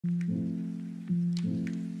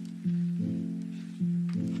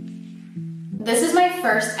This is my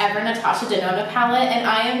first ever Natasha Denona palette, and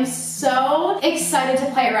I am so excited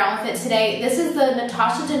to play around with it today. This is the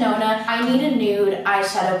Natasha Denona I Need a Nude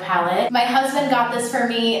eyeshadow palette. My husband got this for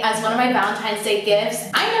me as one of my Valentine's Day gifts.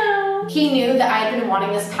 I know! He knew that I had been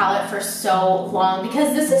wanting this palette for so long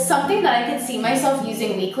because this is something that I could see myself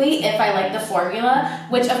using weekly if I like the formula,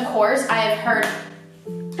 which of course I have heard.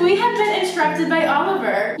 We have been interrupted by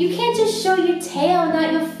Oliver. You can't just show your tail,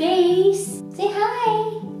 not your face. Say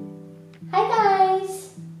hi. Hi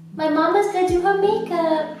guys. My mama's gonna do her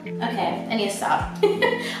makeup. Okay, I need to stop.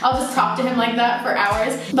 I'll just talk to him like that for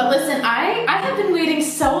hours. But listen, I have been waiting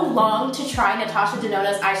so long to try Natasha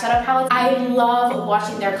Denona's eyeshadow palettes. I love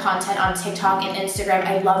watching their content on TikTok and Instagram.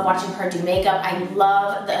 I love watching her do makeup. I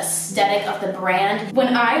love the aesthetic of the brand.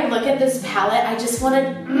 When I look at this palette, I just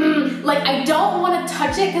wanna, like I don't wanna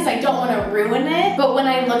touch it because I don't wanna ruin it. But when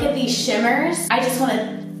I look at these shimmers, I just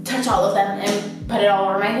wanna touch all of them and put it all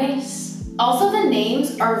over my face. Also, the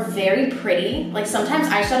names are very pretty. Like sometimes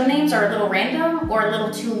eyeshadow names are a little random or a little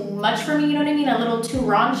too much for me, you know what I mean? A little too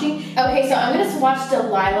raunchy. Okay, so I'm gonna swatch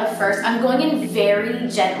Delilah first. I'm going in very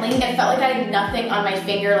gently. It felt like I had nothing on my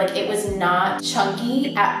finger, like it was not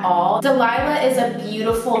chunky at all. Delilah is a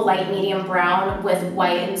beautiful light medium brown with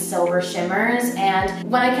white and silver shimmers. And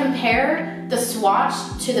when I compare the swatch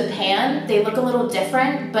to the pan, they look a little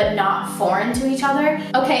different, but not foreign to each other.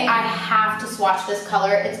 Okay, I have to swatch this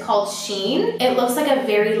color. It's called Sheen. It looks like a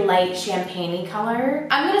very light champagne-y color.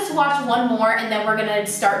 I'm gonna swatch one more and then we're gonna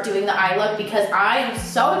start doing the eye look because I am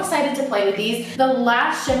so excited to play with these. The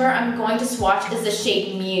last shimmer I'm going to swatch is the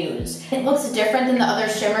shade Muse. It looks different than the other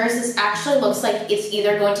shimmers. This actually looks like it's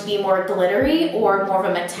either going to be more glittery or more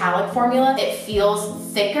of a metallic formula. It feels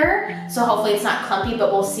thicker, so hopefully it's not clumpy,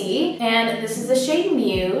 but we'll see. And this is the shade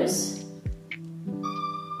Muse.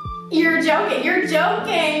 You're joking, you're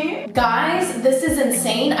joking. Guys, this is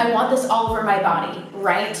insane. I want this all over my body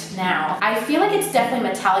right now. I feel like it's definitely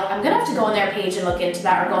metallic. I'm gonna have to go on their page and look into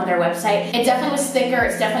that or go on their website. It definitely was thicker,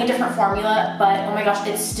 it's definitely a different formula, but oh my gosh,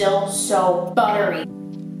 it's still so buttery.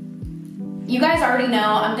 You guys already know,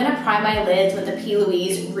 I'm gonna prime my lids with the P.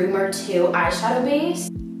 Louise Rumor 2 eyeshadow base.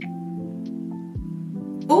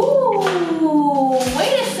 Ooh,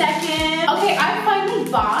 wait a second. Okay, I finally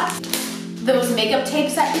bought those makeup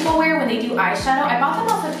tapes that people wear when they do eyeshadow. I bought them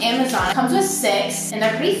off of Amazon. It comes with 6 and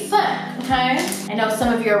they're pretty thick, okay? I know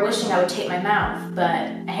some of you are wishing I would tape my mouth, but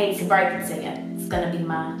I hate to break it to you. It's gonna be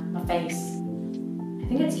my face. I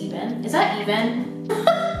think it's even. Is that even?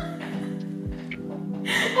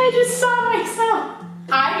 I just saw myself.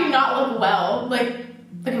 I do not look well. Like,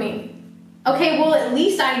 look at me. Okay, well at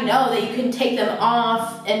least I know that you can take them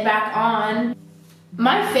off and back on.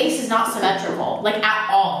 My face is not symmetrical, like at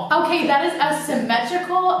all. Okay, that is as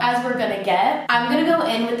symmetrical as we're gonna get. I'm gonna go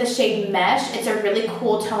in with the shade Mesh. It's a really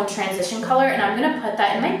cool tone transition color, and I'm gonna put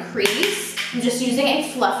that in my crease. I'm just using a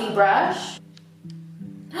fluffy brush.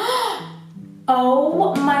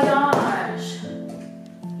 Oh my gosh.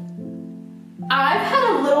 I've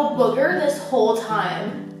had a little booger this whole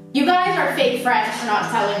time. You guys are fake friends for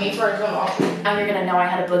not telling me, first of all. Now you're gonna know I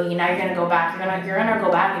had a boogie. Now you're gonna go back. You're gonna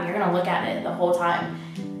go back and you're gonna look at it the whole time.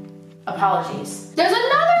 Apologies. There's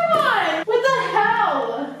another one! What the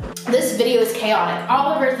hell? This video is chaotic.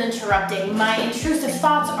 Oliver's interrupting. My intrusive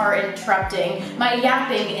thoughts are interrupting. My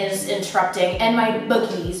yapping is interrupting. And my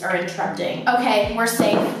boogies are interrupting. Okay, we're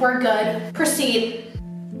safe. We're good. Proceed.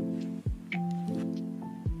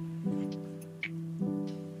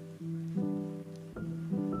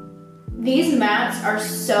 These mattes are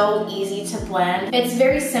so easy to blend. It's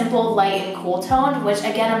very simple, light, and cool toned, which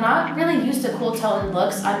again, I'm not really used to cool toned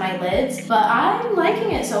looks on my lids, but I'm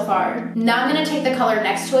liking it so far. Now I'm gonna take the color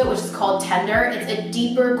next to it, which is called Tender. It's a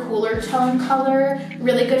deeper, cooler tone color,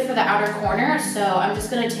 really good for the outer corner. So I'm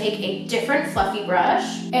just gonna take a different fluffy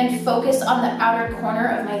brush and focus on the outer corner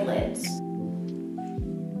of my lids.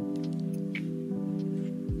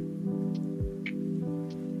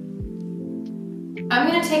 I'm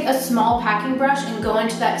gonna take a small packing brush and go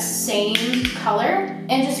into that same color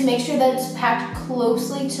and just make sure that it's packed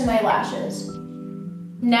closely to my lashes.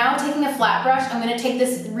 Now taking a flat brush, I'm gonna take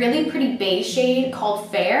this really pretty beige shade called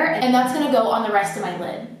Fair, and that's gonna go on the rest of my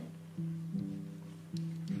lid.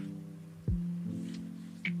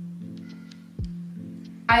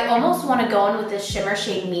 I almost wanna go in with this shimmer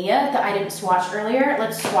shade Mia that I didn't swatch earlier.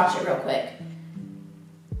 Let's swatch it real quick.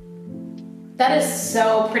 That is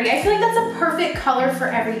so pretty. I feel like that's a perfect color for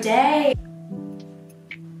every day.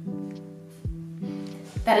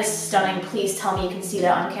 That is stunning. Please tell me you can see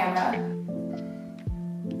that on camera.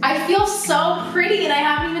 I feel so pretty and I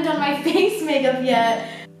haven't even done my face makeup yet.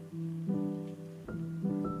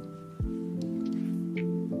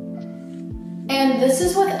 And this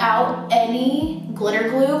is without any glitter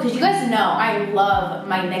glue, because you guys know I love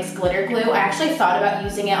my NYX glitter glue. I actually thought about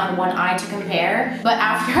using it on one eye to compare, but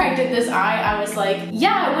after I did this eye, I was like,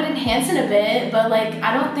 yeah, it would enhance it a bit, but like,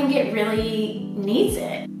 I don't think it really needs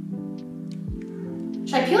it.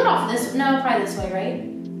 Should I peel it off this? No, probably this way, right?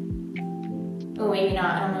 Oh, maybe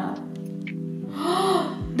not, I don't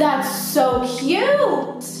know. That's so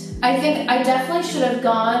cute. I think I definitely should have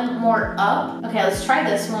gone more up. Okay, let's try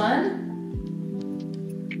this one.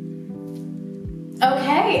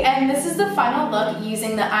 Okay, and this is the final look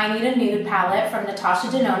using the I Need a Nude palette from Natasha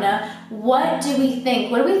Denona. What do we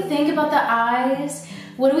think? What do we think about the eyes?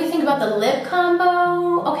 What do we think about the lip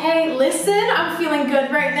combo? Okay, listen, I'm feeling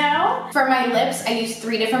good right now. For my lips, I used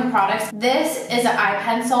 3 different products. This is an eye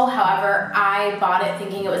pencil. However, I bought it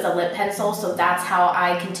thinking it was a lip pencil, so that's how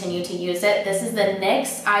I continue to use it. This is the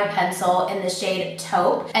NYX eye pencil in the shade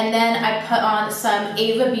Taupe. And then I put on some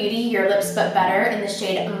Ava Beauty Your Lips But Better in the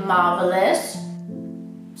shade Marvelous.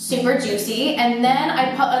 Super juicy. And then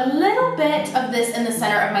I put a little bit of this in the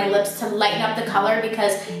center of my lips to lighten up the color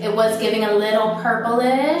because it was giving a little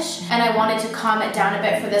purplish and I wanted to calm it down a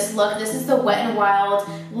bit for this look. This is the Wet n Wild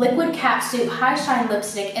Liquid Catsuit High Shine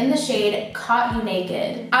Lipstick in the shade Caught You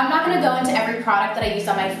Naked. I'm not going to go into every product that I use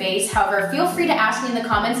on my face. However, feel free to ask me in the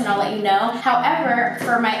comments and I'll let you know. However,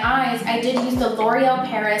 for my eyes, I did use the L'Oreal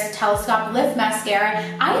Paris Telescope Lift Mascara.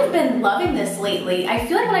 I have been loving this lately. I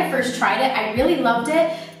feel like when I first tried it, I really loved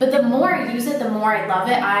it. But the more I use it, the more I love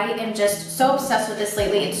it. I am just so obsessed with this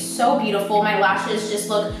lately. It's so beautiful. My lashes just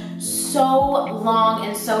look so long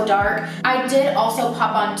and so dark. I did also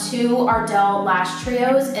pop on 2 Ardell lash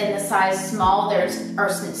trios in the size small.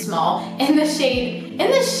 In the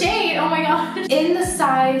shade, oh my gosh. In the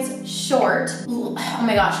size short. Oh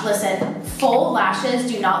my gosh, listen. Full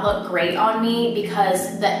lashes do not look great on me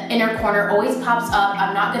because the inner corner always pops up.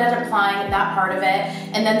 I'm not good at applying that part of it.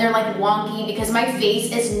 And then they're like wonky because my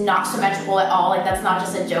face is not symmetrical at all. Like that's not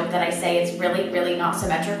just a joke that I say, it's really, really not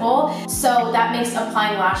symmetrical. So that makes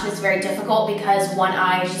applying lashes very difficult because one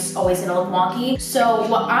eye is just always gonna look wonky. So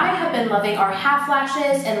what I have been loving are half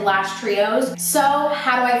lashes and lash trios. So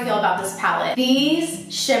how do I feel about this palette?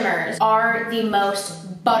 These shimmers are the most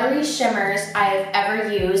buttery shimmers I have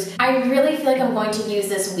ever used. I really feel like I'm going to use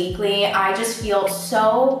this weekly. I just feel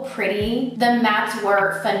so pretty. The mattes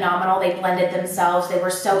were phenomenal. They blended themselves. They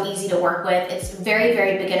were so easy to work with. It's very,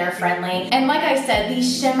 very beginner friendly. And like I said,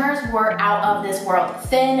 these shimmers were out of this world.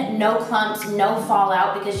 Thin, no clumps, no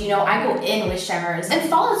fallout, because you know, I go in with shimmers. And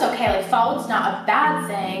fallout's okay, like fallout's not a bad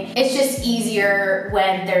thing. It's just easier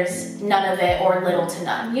when there's none of it or little to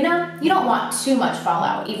none, you know? You don't want too much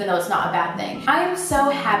fallout, even though it's not a bad thing. I am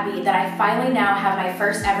so happy that I finally now have my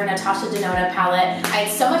first ever Natasha Denona palette. I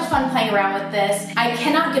had so much fun playing around with this. I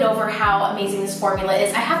cannot get over how amazing this formula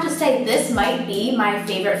is. I have to say this might be my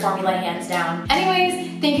favorite formula hands down.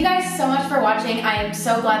 Anyways, thank you guys so much for watching. I am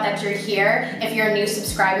so glad that you're here. If you're a new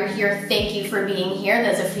subscriber here, thank you for being here.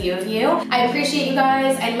 There's a few of you. I appreciate you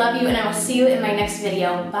guys. I love you and I will see you in my next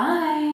video. Bye.